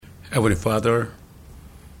Heavenly Father,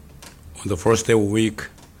 on the first day of the week,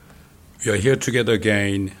 we are here together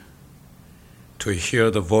again to hear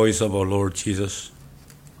the voice of our Lord Jesus.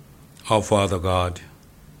 Our Father God,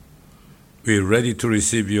 we are ready to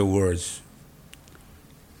receive your words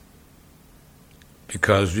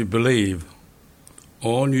because we believe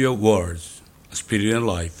on your words, spirit and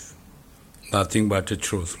life, nothing but the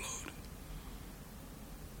truth, Lord.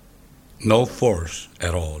 No force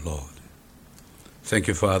at all, Lord. Thank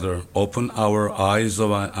you, Father. Open our eyes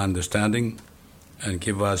of our understanding and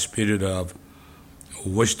give us spirit of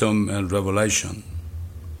wisdom and revelation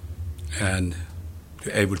and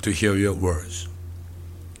be able to hear your words.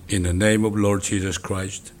 In the name of Lord Jesus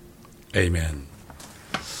Christ, amen.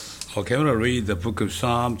 Okay, I'm going to read the book of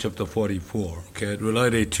Psalm chapter 44, okay,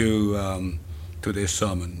 related to today's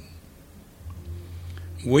sermon.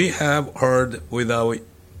 We have heard with our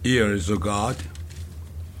ears, O God,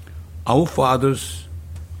 our fathers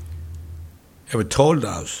have told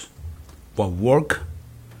us what work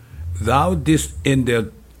thou didst in their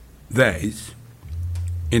days,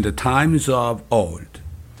 in the times of old,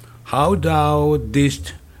 how thou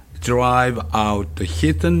didst drive out the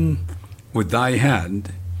heathen with thy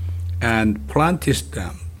hand, and plantest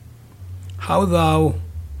them, how thou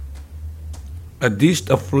didst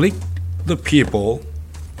afflict the people,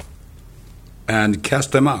 and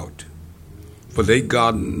cast them out. For they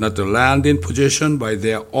got not the land in possession by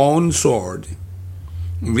their own sword,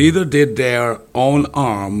 neither did their own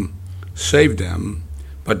arm save them,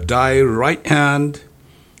 but thy right hand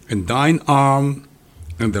and thine arm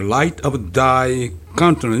and the light of thy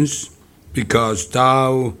countenance, because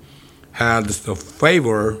thou hadst a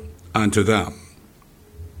favor unto them.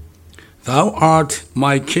 Thou art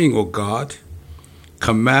my King, O God.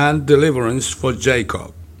 Command deliverance for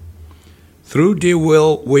Jacob. Through thee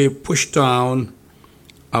will we push down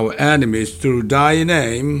our enemies. Through thy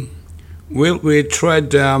name will we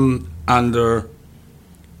tread them under.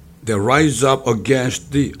 They rise up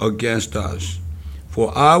against us.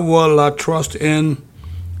 For I will not trust in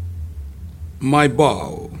my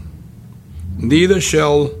bow, neither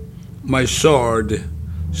shall my sword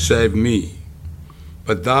save me.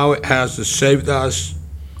 But thou hast saved us,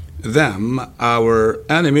 them, our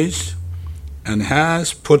enemies, and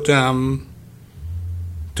hast put them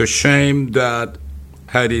to shame that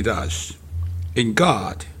hated us. In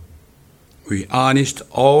God we honest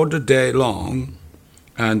all the day long,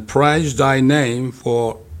 and praise thy name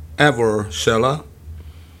for ever, Selah.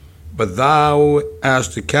 But thou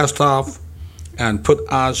hast cast off and put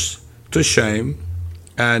us to shame,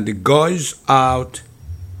 and goest not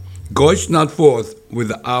forth with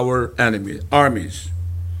our armies.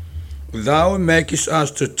 Thou makest us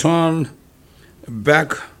to turn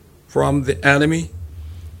back from the enemy,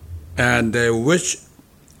 and they which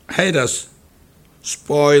hate us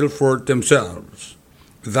spoil for themselves.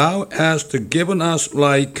 Thou hast given us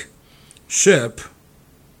like sheep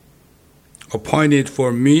appointed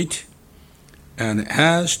for meat, and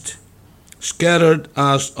hast scattered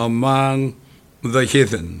us among the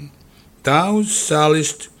heathen. Thou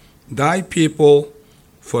sellest thy people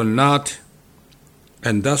for naught,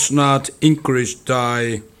 and dost not increase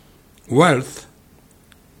thy wealth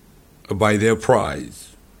by their prize.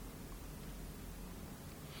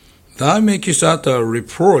 Thou makest us a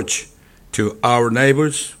reproach to our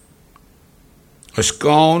neighbors, a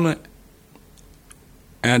scorn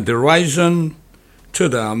and derision to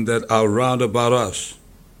them that are round about us.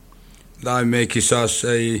 Thou makest us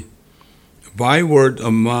a byword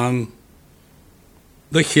among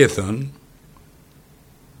the heathen,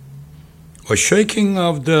 a shaking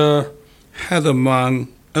of the head among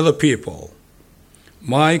other people.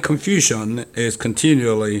 My confusion is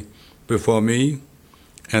continually before me,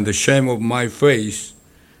 and the shame of my face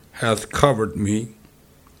hath covered me.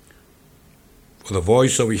 For the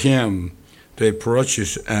voice of him they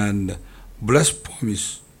approaches and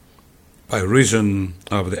blasphemies by reason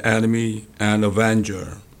of the enemy and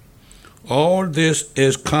avenger. All this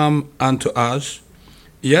is come unto us,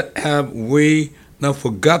 yet have we not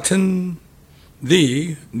forgotten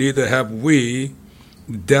thee, neither have we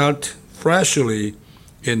dealt freshly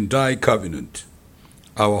in thy covenant.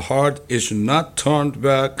 Our heart is not turned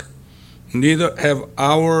back, neither have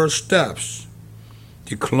our steps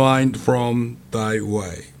declined from thy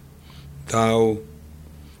way. Though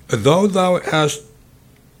thou hast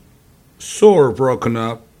sore broken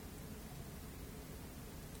up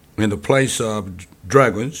in the place of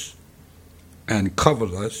dragons, and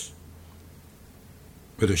covered us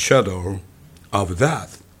with the shadow of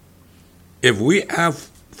death. If we have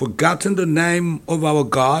forgotten the name of our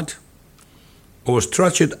God, or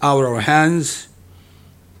stretched out our hands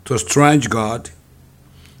to a strange God,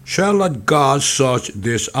 Shall not God search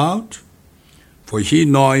this out? For he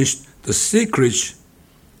knows the secrets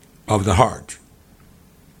of the heart.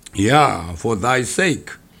 Yeah, for thy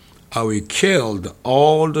sake are we killed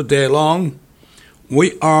all the day long.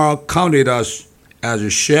 We are counted as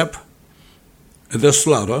sheep for the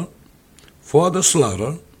slaughter.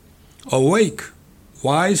 Awake,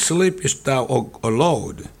 why sleepest thou, O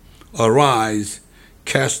Lord? Arise,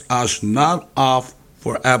 cast us not off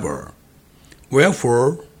forever.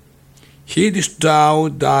 Wherefore, hidest thou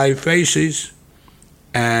thy faces,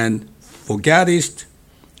 and forgettest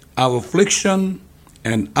our affliction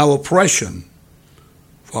and our oppression?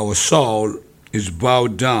 For our soul is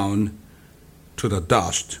bowed down to the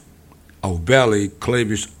dust, our belly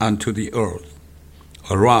cleaves unto the earth.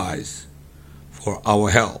 Arise for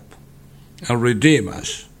our help, and redeem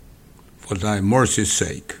us for thy mercy's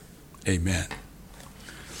sake. Amen.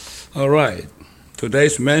 All right.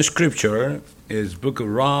 Today's main scripture is book of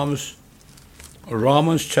Romans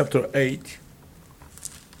chapter 8,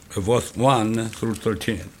 verse 1 through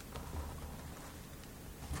 13.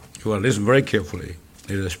 You will listen very carefully.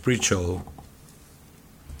 It is a spiritual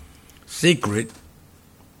secret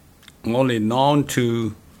only known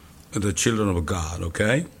to the children of God,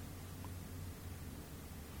 okay?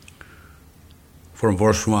 From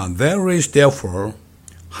verse 1, there is therefore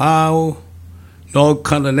no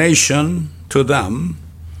condemnation to them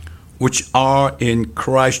which are in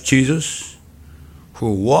Christ Jesus,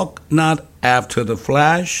 who walk not after the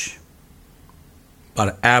flesh,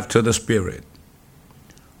 but after the Spirit.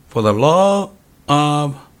 For the law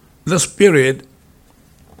of the Spirit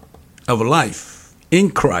of life in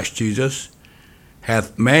Christ Jesus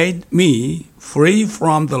hath made me free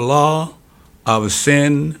from the law of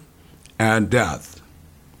sin and death.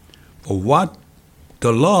 For what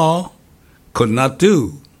the law could not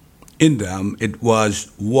do in them, it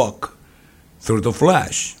was walk through the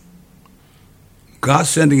flesh. God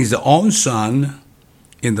sending his own Son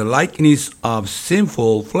in the likeness of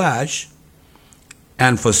sinful flesh,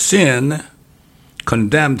 and for sin,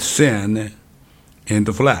 condemned sin in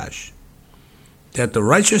the flesh, that the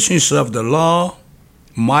righteousness of the law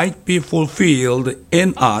might be fulfilled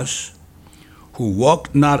in us, who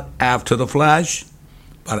walk not after the flesh,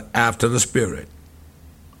 but after the Spirit.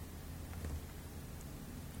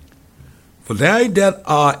 For they that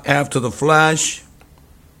are after the flesh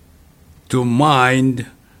do mind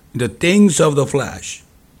the things of the flesh,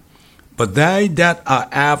 but they that are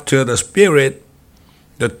after the Spirit,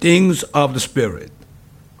 the things of the Spirit.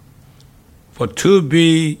 For to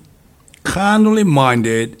be carnally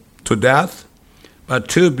minded to death, but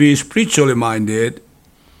to be spiritually minded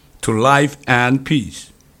to life and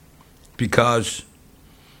peace. Because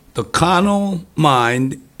the carnal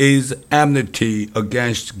mind is enmity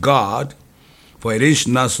against God, for it is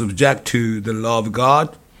not subject to the law of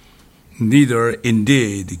God, neither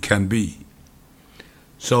indeed can be.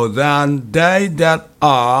 So then they that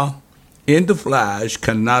are in the flesh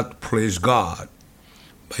cannot please God.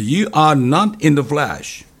 But you are not in the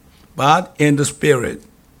flesh, but in the Spirit.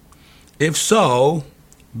 If so,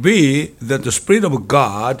 be that the Spirit of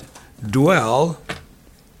God dwell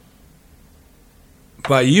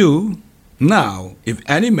by you. Now, if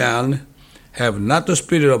any man have not the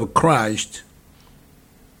Spirit of Christ,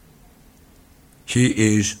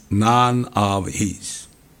 he is none of his.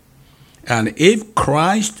 And if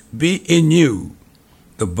Christ be in you,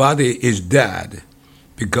 the body is dead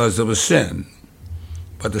because of sin,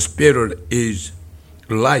 but the Spirit is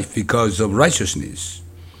life because of righteousness.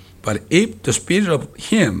 But if the Spirit of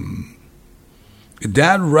him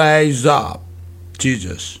that raised up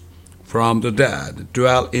Jesus from the dead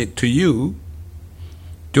dwell in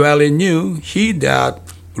you, he that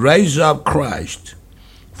raised up Christ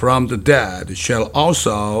from the dead shall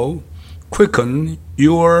also quicken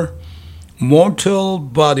your mortal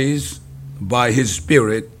bodies by his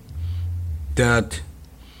Spirit that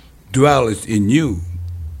dwelleth in you.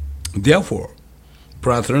 Therefore,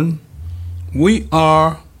 brethren, we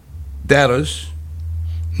are debtors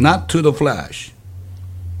not to the flesh,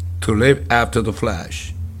 to live after the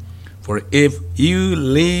flesh. For if you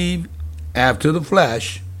live after the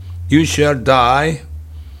flesh, you shall die.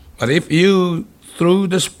 But if you through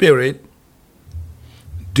the Spirit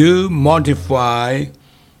do mortify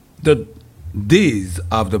the deeds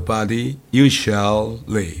of the body, you shall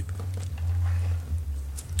live.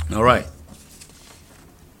 All right.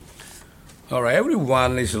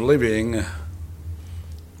 Everyone is living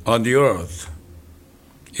on the earth,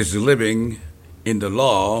 is living in the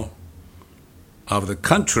law of the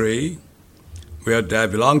country where they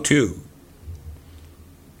belong to.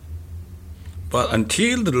 But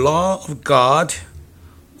until the law of God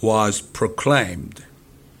was proclaimed,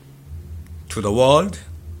 to the world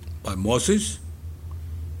by Moses,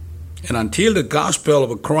 and until the gospel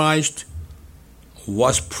of Christ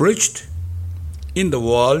was preached in the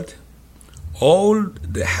world, all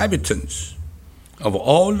the inhabitants of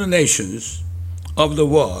all the nations of the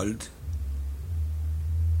world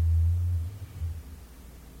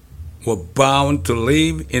were bound to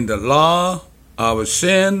live in the law of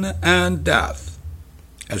sin and death,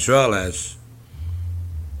 as well as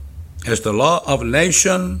the law of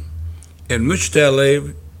nation in which they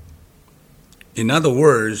lived. In other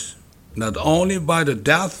words, not only by the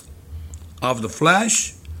death of the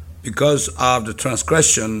flesh because of the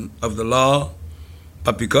transgression of the law,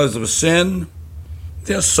 but because of sin,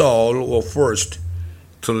 their soul were forced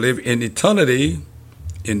to live in eternity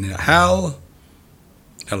in hell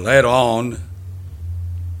and later on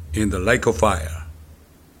in the lake of fire.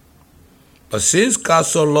 But since God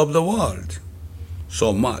so loved the world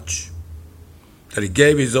so much that he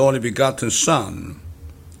gave his only begotten Son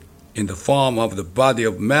in the form of the body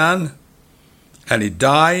of man, and he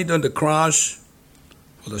died on the cross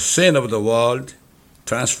for the sin of the world,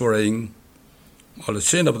 transferring all the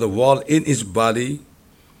sin of the world in his body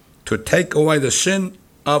to take away the sin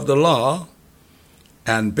of the law,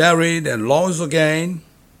 and buried and rose again.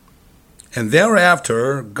 And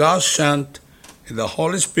thereafter, God sent the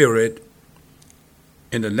Holy Spirit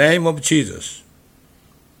in the name of Jesus.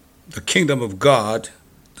 The kingdom of God,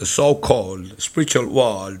 the so-called spiritual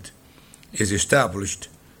world, is established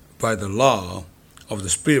by the law of the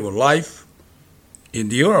Spirit of life in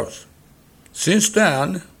the earth. Since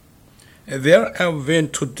then, there have been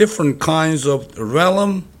two different kinds of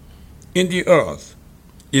realm in the earth.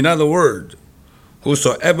 In other words,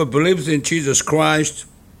 whosoever believes in Jesus Christ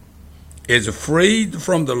is freed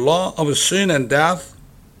from the law of sin and death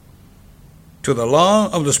to the law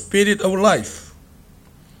of the Spirit of life.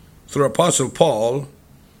 Through Apostle Paul,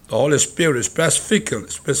 the Holy Spirit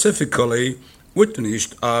specifically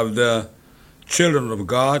witnessed of the children of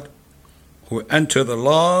God who enter the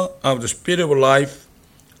law of the Spirit of life,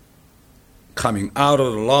 coming out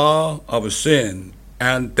of the law of sin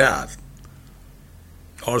and death,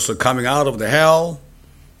 also coming out of the hell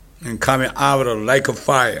and coming out of the lake of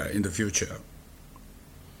fire in the future.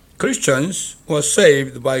 Christians were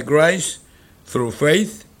saved by grace through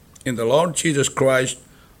faith in the Lord Jesus Christ,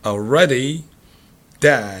 already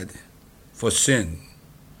dead for sin,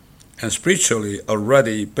 and spiritually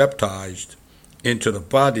already baptized into the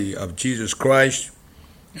body of Jesus Christ,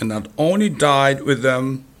 and not only died with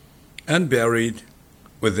them and buried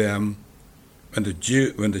with them when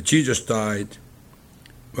the Jesus died,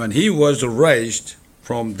 when he was raised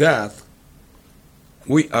from death,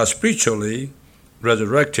 we are spiritually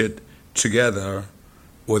resurrected together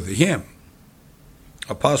with him.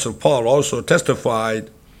 Apostle Paul also testified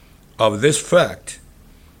of this fact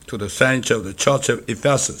to the saints of the church of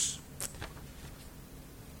Ephesus.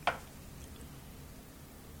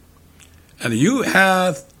 And you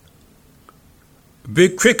have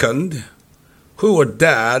been quickened who were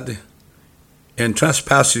dead in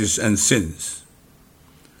trespasses and sins,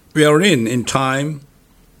 wherein in time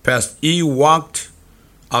past ye walked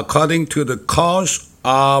according to the course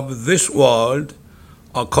of this world,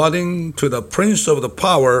 according to the prince of the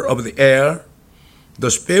power of the air, the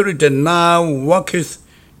spirit that now worketh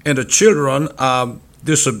in the children of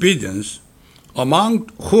disobedience, among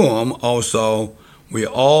whom also we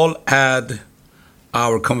all had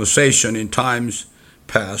our conversation in times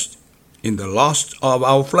past in the lust of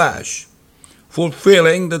our flesh,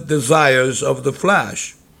 fulfilling the desires of the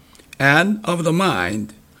flesh and of the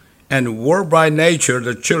mind, and were by nature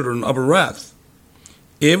the children of wrath,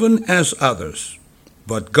 even as others.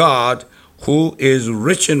 But God, who is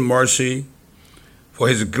rich in mercy, for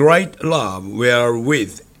his great love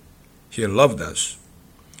wherewith he loved us,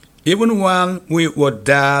 even when we were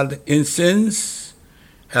dead in sins,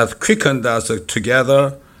 hath quickened us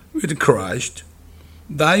together with Christ.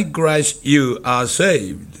 By grace you are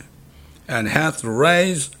saved, and hath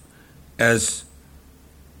raised us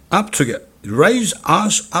up together,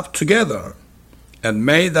 and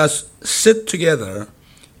made us sit together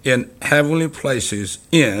in heavenly places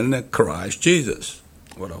in Christ Jesus.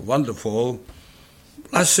 What a wonderful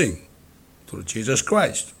blessing through Jesus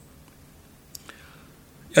Christ.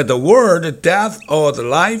 Yet the word death or the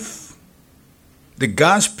life that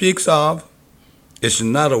God speaks of is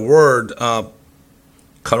not a word of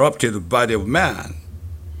corrupted body of man,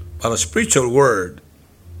 but a spiritual word.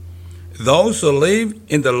 Those who live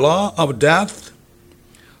in the law of death,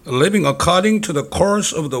 living according to the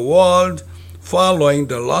course of the world, following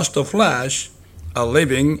the lust of flesh, are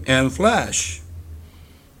living in flesh.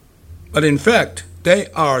 But in fact, they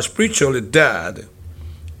are spiritually dead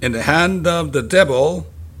in the hand of the devil,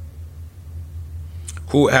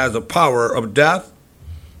 who has the power of death.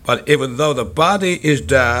 But even though the body is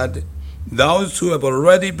dead, those who have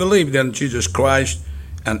already believed in Jesus Christ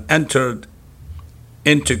and entered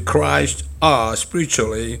into Christ are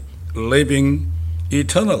spiritually living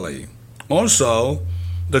eternally. Also,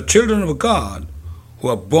 the children of God who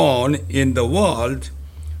are born in the world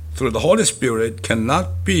through the Holy Spirit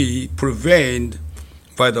cannot be prevailed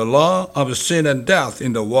by the law of sin and death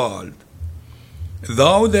in the world.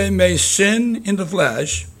 Though they may sin in the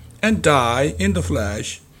flesh and die in the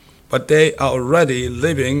flesh, but they are already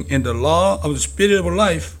living in the law of the spiritual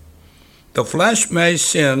life. The flesh may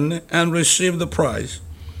sin and receive the price,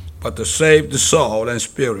 but the saved soul and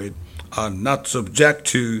spirit are not subject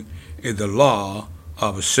to the law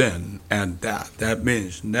of sin and death. That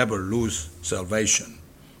means never lose salvation,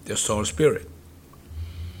 their soul spirit.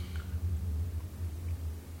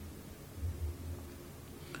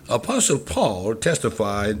 Apostle Paul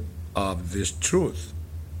testified of this truth.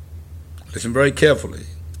 Listen very carefully.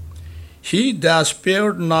 He that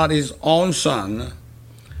spared not his own son,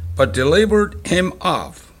 but delivered him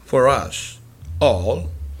up for us all,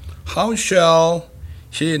 how shall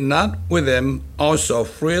he not with him also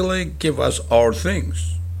freely give us all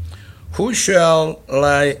things? Who shall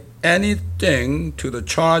lay anything to the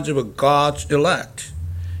charge of God's elect?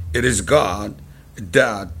 It is God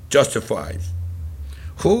that justifies.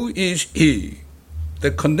 Who is he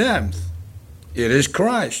that condemns? It is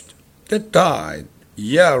Christ that died,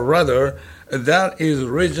 yea, rather, that is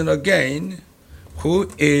risen again,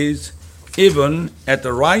 who is even at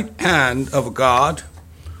the right hand of God,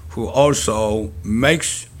 who also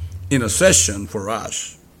makes intercession for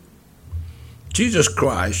us. Jesus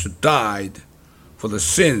Christ died for the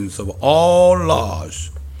sins of all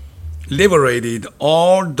laws, liberated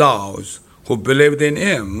all those who believed in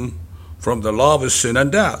him from the law of sin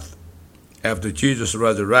and death. After Jesus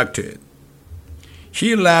resurrected,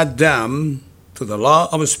 he led them to the law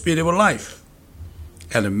of spiritual life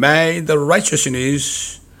and made the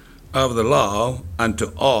righteousness of the law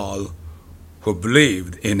unto all who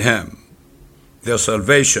believed in him. Their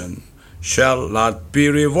salvation shall not be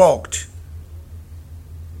revoked,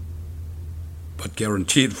 but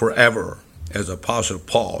guaranteed forever, as Apostle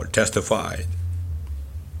Paul testified.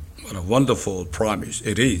 What a wonderful promise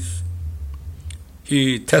it is.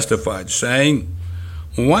 He testified, saying,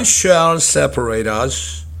 "What shall separate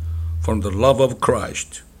us from the love of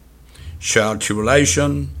Christ? Shall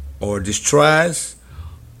tribulation, or distress,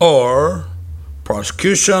 or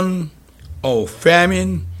persecution, or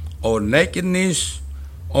famine, or nakedness,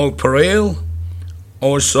 or peril,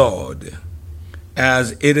 or sword?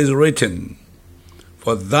 As it is written,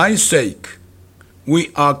 for thy sake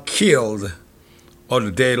we are killed all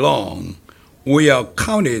the day long. We are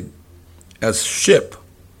counted as sheep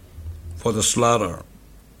for the slaughter.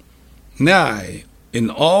 Nay, in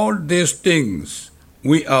all these things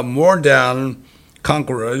we are more than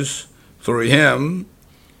conquerors through him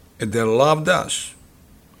that loved us.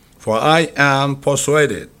 For I am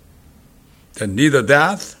persuaded that neither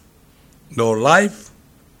death, nor life,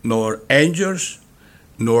 nor angels,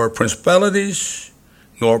 nor principalities,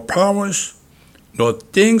 nor powers, nor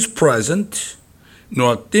things present,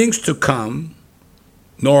 nor things to come,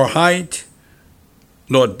 nor height,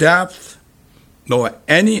 nor depth, nor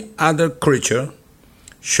any other creature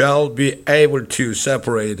shall be able to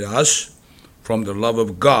separate us from the love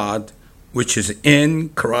of God, which is in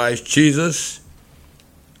Christ Jesus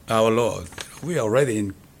our Lord. We are already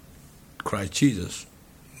in Christ Jesus.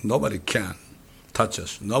 Nobody can touch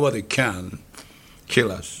us. Nobody can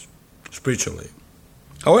kill us spiritually.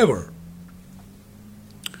 However,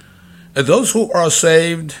 those who are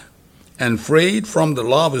saved and freed from the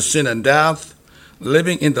law of sin and death,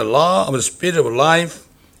 living in the law of the spiritual life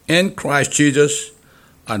in Christ Jesus,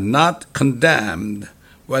 are not condemned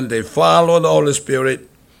when they follow the Holy Spirit,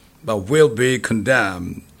 but will be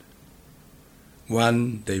condemned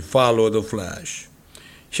when they follow the flesh.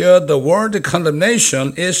 Here, the word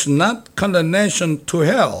condemnation is not condemnation to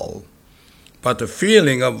hell, but the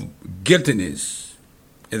feeling of guiltiness.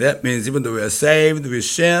 And that means even though we are saved, we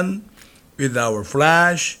sin with our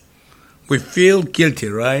flesh, we feel guilty,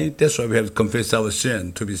 right? That's why we have to confess our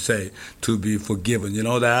sin to be saved, to be forgiven. You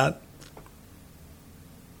know that?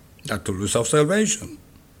 Not to lose our salvation.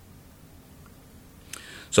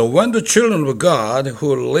 So when the children of God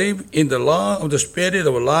who live in the law of the Spirit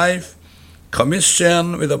of life commit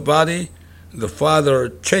sin with the body, the Father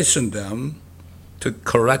chastens them to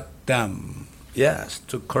correct them. Yes,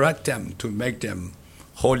 to correct them, to make them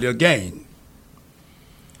holy again.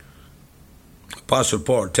 Apostle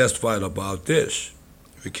Paul testified about this.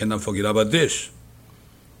 We cannot forget about this.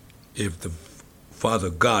 if the Father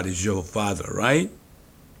God is your Father, right?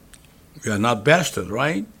 We are not bastards,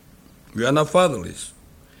 right? We are not fatherless.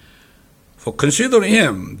 For consider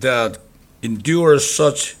him that endures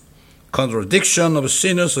such contradiction of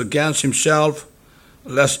sinners against himself,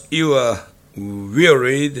 lest you are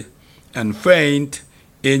wearied and faint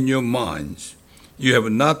in your minds. You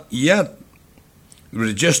have not yet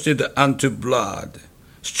resisted unto blood,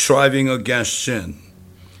 striving against sin,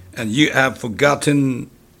 and you have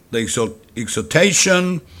forgotten the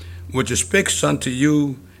exhortation which speaks unto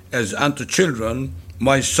you as unto children.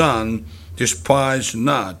 My son, despise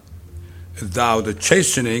not thou the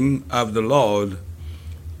chastening of the Lord,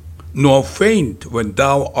 nor faint when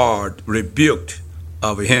thou art rebuked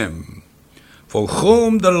of him. For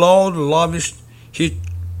whom the Lord loveth, he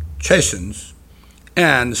chastens,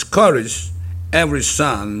 and scourges every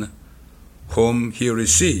son whom he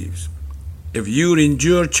receives. If you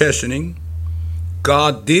endure chastening,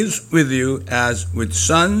 God deals with you as with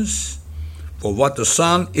sons. For what the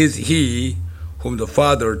son is he whom the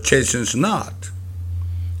Father chastens not.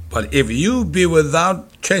 But if you be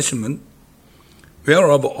without chastenment,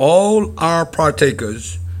 whereof all are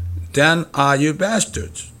partakers, then are you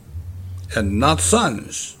bastards, and not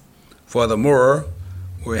sons. Furthermore,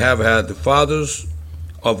 we have had the fathers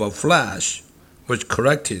of our flesh, which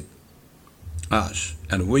corrected us,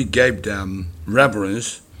 and we gave them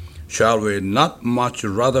reverence. Shall we not much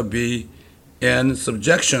rather be in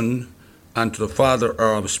subjection unto the Father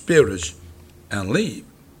of spirits and live?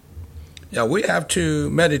 Yeah, we have to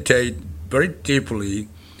meditate very deeply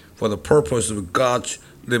for the purpose of God's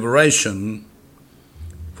liberation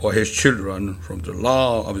for his children from the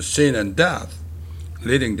law of sin and death,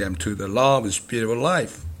 leading them to the law of spiritual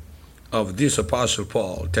life. Of this Apostle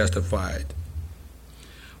Paul testified,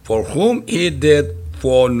 for whom he did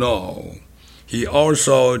foreknow, he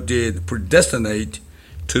also did predestinate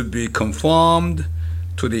to be conformed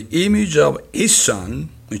to the image of his Son,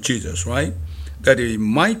 Jesus, right? That he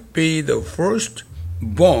might be the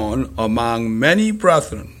firstborn among many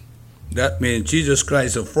brethren. That means Jesus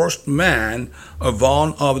Christ, the first man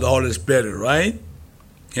born of the Holy Spirit, right?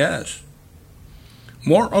 Yes.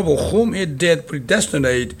 Moreover, whom he did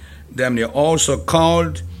predestinate, them he also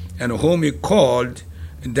called, and whom he called,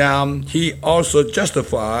 them he also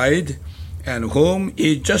justified, and whom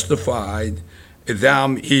he justified,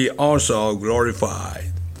 them he also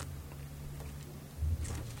glorified.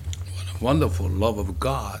 What a wonderful love of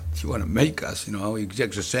God. He want to make us,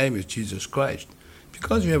 exactly the same as Jesus Christ,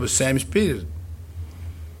 because we have the same spirit.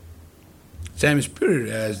 Same spirit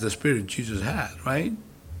as the spirit Jesus had, right?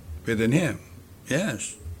 Within him.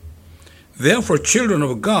 Yes. Therefore, children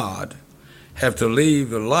of God have to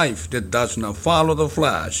live a life that does not follow the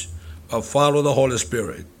flesh, but follow the Holy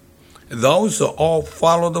Spirit. Those who all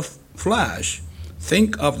follow the flesh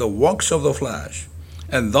think of the works of the flesh,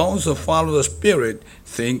 and those who follow the Spirit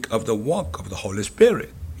think of the work of the Holy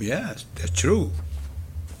Spirit. Yes, that's true.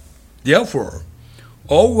 Therefore,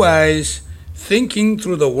 always thinking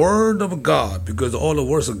through the Word of God, because all the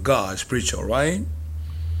words of God is spiritual, right?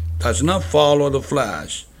 Does not follow the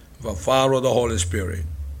flesh, but follow the Holy Spirit.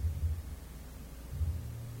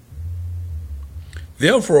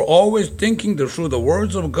 Therefore, always thinking through the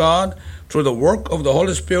words of God, through the work of the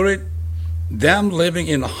Holy Spirit, them living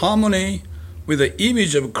in harmony with the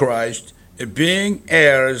image of Christ, being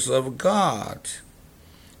heirs of God,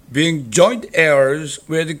 being joint heirs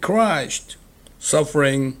with Christ,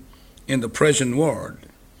 suffering in the present world,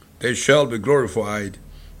 they shall be glorified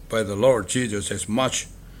by the Lord Jesus as much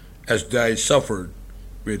as they suffered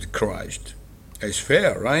with Christ. It's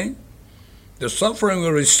fair, right? The suffering we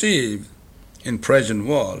receive in present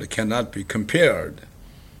world cannot be compared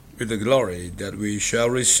with the glory that we shall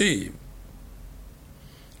receive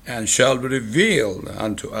and shall be revealed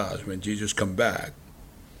unto us when Jesus come back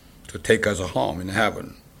to take us home in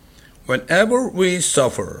heaven. Whenever we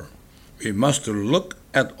suffer, we must look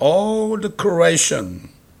at all the creation.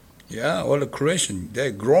 Yeah, all the creation,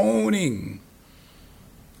 they're groaning,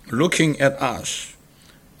 looking at us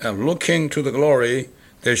and looking to the glory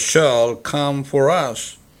that shall come for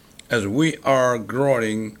us as we are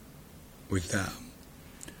groaning with them.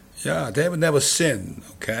 Yeah, they have never sinned,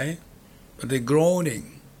 okay? But they're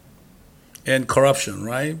groaning in corruption,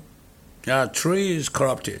 right? Yeah, trees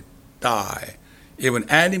corrupted, die. Even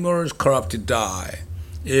animals corrupted, die.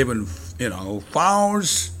 Even,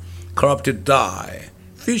 fowls corrupted, die.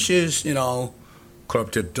 Fishes,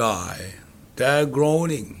 corrupted, die. They're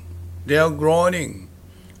groaning. They're groaning,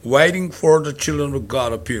 waiting for the children of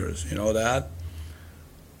God appears. You know that?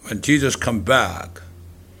 When Jesus come back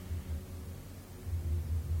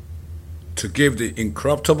to give the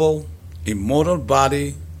incorruptible, immortal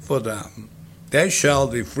body for them. They shall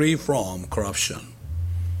be free from corruption.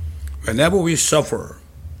 Whenever we suffer,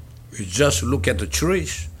 we just look at the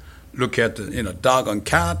trees, look at the dog and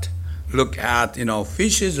cat, look at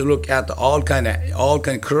fishes, look at all kind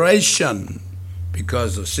of creation.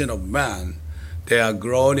 Because of the sin of man, they are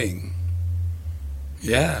groaning.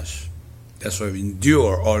 Yes, that's why we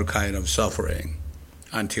endure all kind of suffering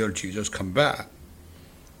until Jesus come back.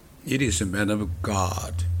 It is a man of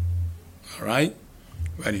God. All right?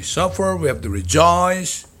 When he suffer, we have to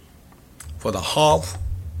rejoice for the hope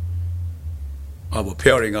of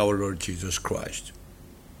appearing our Lord Jesus Christ.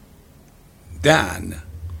 Then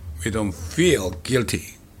we don't feel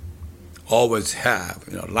guilty. Always have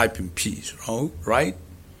life in peace, right?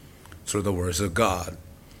 Through the words of God.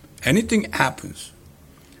 Anything happens,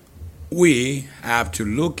 we have to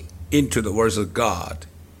look into the words of God.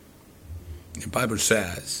 The Bible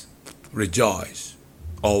says, rejoice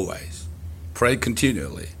always, pray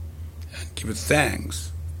continually, and give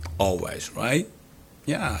thanks always, right?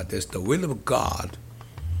 Yeah, that's the will of God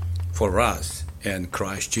for us in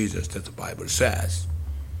Christ Jesus, that the Bible says.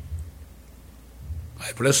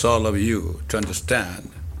 I bless all of you to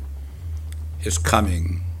understand His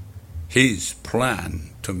coming, His plan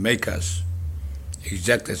to make us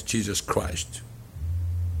exact as Jesus Christ.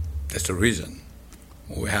 That's the reason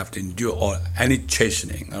we have to endure any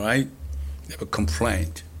chastening, all right? Never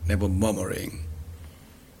complaint, never murmuring.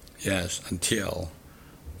 Yes, until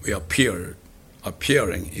we appearing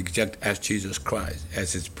exact as Jesus Christ,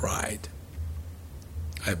 as His bride.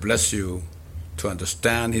 I bless you to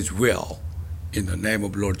understand His will in the name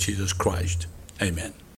of Lord Jesus Christ. Amen.